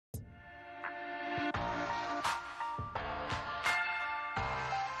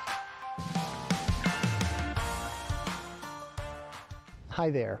Hi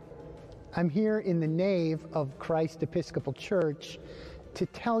there. I'm here in the nave of Christ Episcopal Church to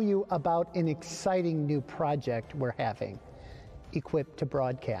tell you about an exciting new project we're having, Equipped to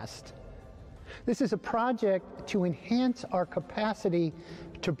Broadcast. This is a project to enhance our capacity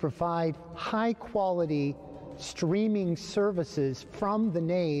to provide high-quality streaming services from the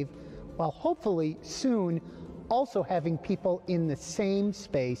nave, while hopefully soon also having people in the same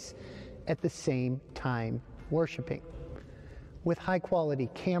space at the same time worshiping. With high-quality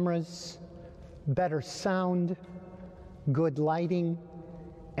cameras, better sound, good lighting,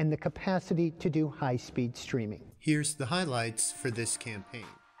 and the capacity to do high-speed streaming. Here's the highlights for this campaign.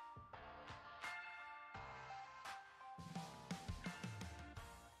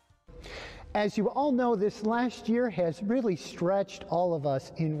 As you all know, this last year has really stretched all of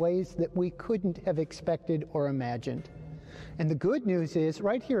us in ways that we couldn't have expected or imagined. And the good news is,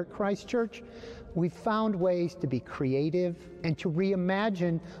 right here at Christ Church, we've found ways to be creative and to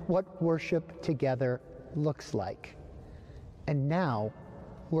reimagine what worship together looks like. And now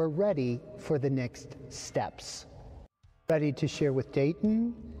we're ready for the next steps. Ready to share with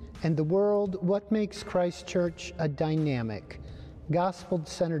Dayton and the world what makes Christ Church a dynamic,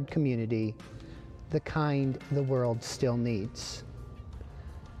 gospel-centered community, the kind the world still needs.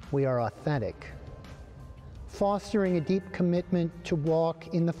 We are authentic, fostering a deep commitment to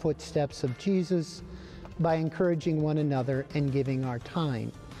walk in the footsteps of Jesus by encouraging one another and giving our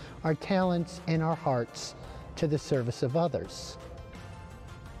time, our talents, and our hearts to the service of others.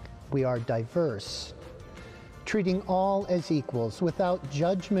 We are diverse, treating all as equals without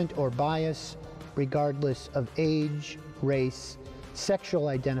judgment or bias, regardless of age, race, sexual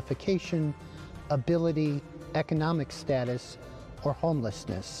identification, ability, economic status, or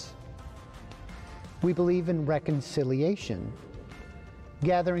homelessness. We believe in reconciliation,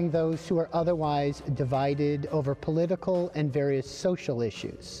 gathering those who are otherwise divided over political and various social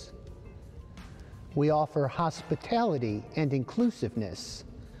issues. We offer hospitality and inclusiveness.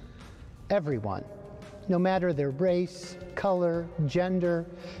 Everyone, no matter their race, color, gender,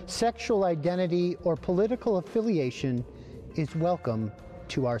 sexual identity, or political affiliation, is welcome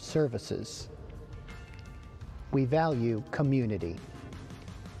to our services. We value community,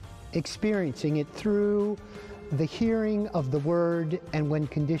 experiencing it through the hearing of the word, and when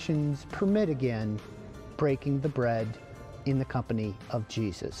conditions permit again, breaking the bread in the company of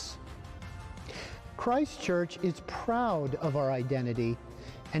Jesus. Christ Church is proud of our identity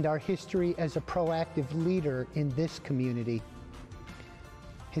and our history as a proactive leader in this community.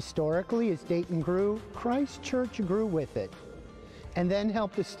 Historically, as Dayton grew, Christ Church grew with it, and then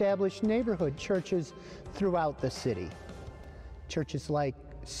helped establish neighborhood churches throughout the city. Churches like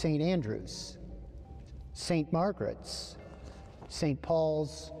St. Andrew's, St. Margaret's, St.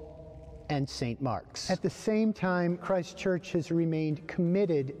 Paul's, and St. Mark's. At the same time, Christ Church has remained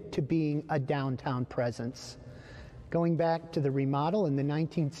committed to being a downtown presence, going back to the remodel in the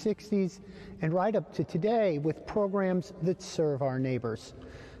 1960s and right up to today with programs that serve our neighbors.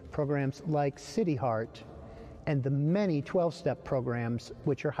 Programs like City Heart and the many 12-step programs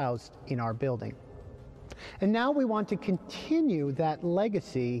which are housed in our building. And now we want to continue that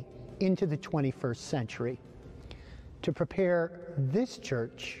legacy into the 21st century to prepare this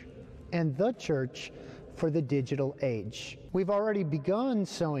church and the church for the digital age. We've already begun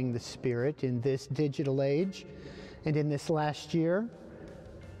sowing the Spirit in this digital age and in this last year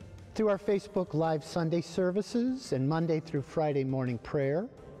through our Facebook Live Sunday services and Monday through Friday morning prayer,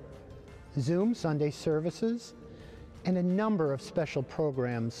 Zoom Sunday services, and a number of special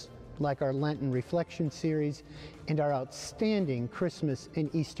programs like our Lenten Reflection Series and our outstanding Christmas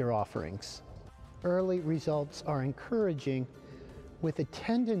and Easter offerings. Early results are encouraging, with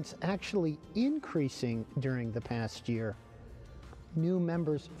attendance actually increasing during the past year. New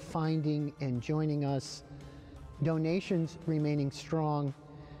members finding and joining us, donations remaining strong,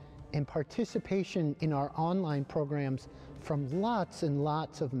 and participation in our online programs from lots and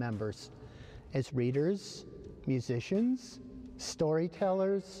lots of members as readers, musicians,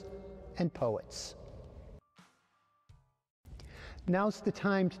 storytellers, and poets. Now's the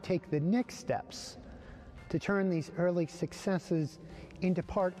time to take the next steps to turn these early successes into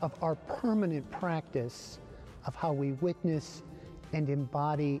part of our permanent practice of how we witness and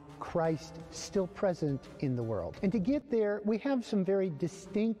embody Christ still present in the world. And to get there, we have some very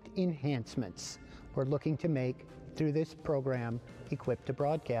distinct enhancements we're looking to make through this program, Equipped to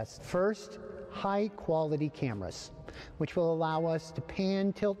Broadcast. First, high-quality cameras, which will allow us to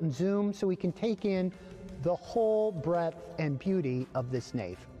pan, tilt, and zoom so we can take in the whole breadth and beauty of this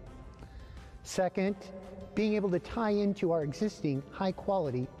nave. Second, being able to tie into our existing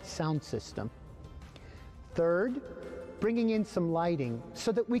high-quality sound system. Third, bringing in some lighting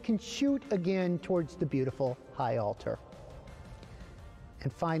so that we can shoot again towards the beautiful high altar.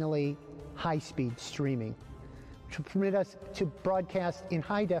 And finally, high-speed streaming, which will permit us to broadcast in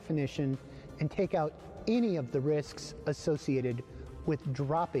high definition and take out any of the risks associated with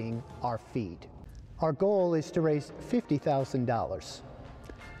dropping our feed. Our goal is to raise $50,000.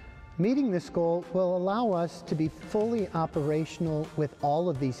 Meeting this goal will allow us to be fully operational with all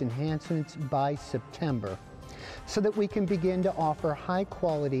of these enhancements by September, so that we can begin to offer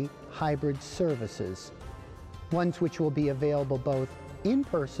high-quality hybrid services, ones which will be available both in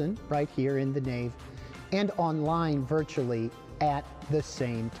person, right here in the nave, and online virtually at the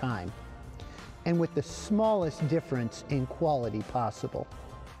same time, and with the smallest difference in quality possible.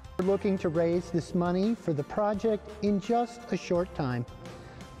 We're looking to raise this money for the project in just a short time,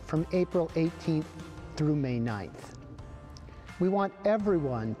 from April 18th through May 9th. We want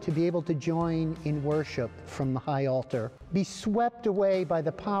everyone to be able to join in worship from the high altar, be swept away by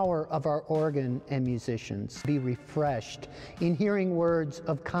the power of our organ and musicians, be refreshed in hearing words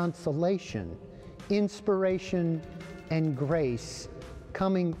of consolation, inspiration, and grace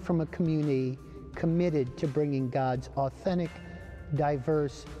coming from a community committed to bringing God's authentic,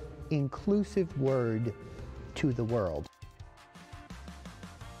 diverse, inclusive word to the world.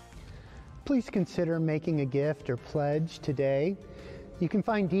 Please consider making a gift or pledge today. You can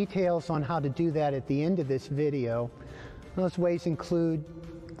find details on how to do that at the end of this video. Those ways include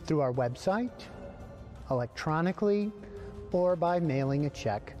through our website, electronically, or by mailing a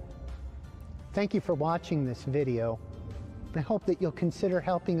check. Thank you for watching this video. I hope that you'll consider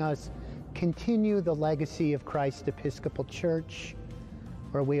helping us continue the legacy of Christ Episcopal Church,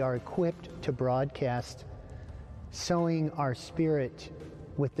 where we are equipped to broadcast, sowing our spirit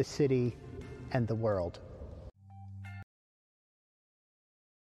with the city and the world.